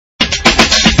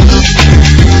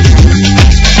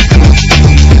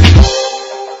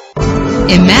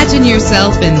Imagine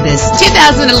yourself in this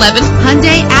 2011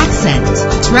 Hyundai Accent.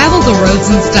 Travel the roads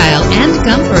in style and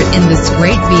comfort in this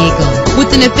great vehicle.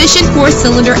 With an efficient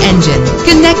 4-cylinder engine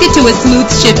connected to a smooth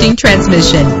shifting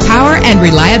transmission, power and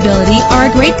reliability are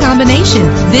a great combination.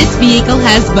 This vehicle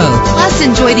has both. Plus,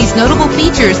 enjoy these notable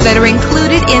features that are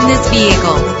included in this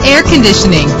vehicle: air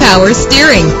conditioning, power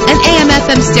steering, an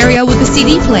AM/FM stereo with a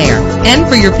CD player. And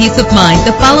for your peace of mind,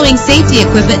 the following safety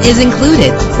equipment is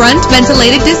included: front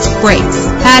ventilated disc brakes,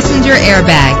 passenger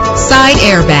airbag, side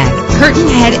airbag,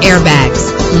 curtain head airbags.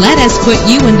 Let us put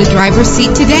you in the driver's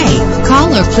seat today.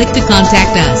 Call or click to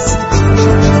contact us.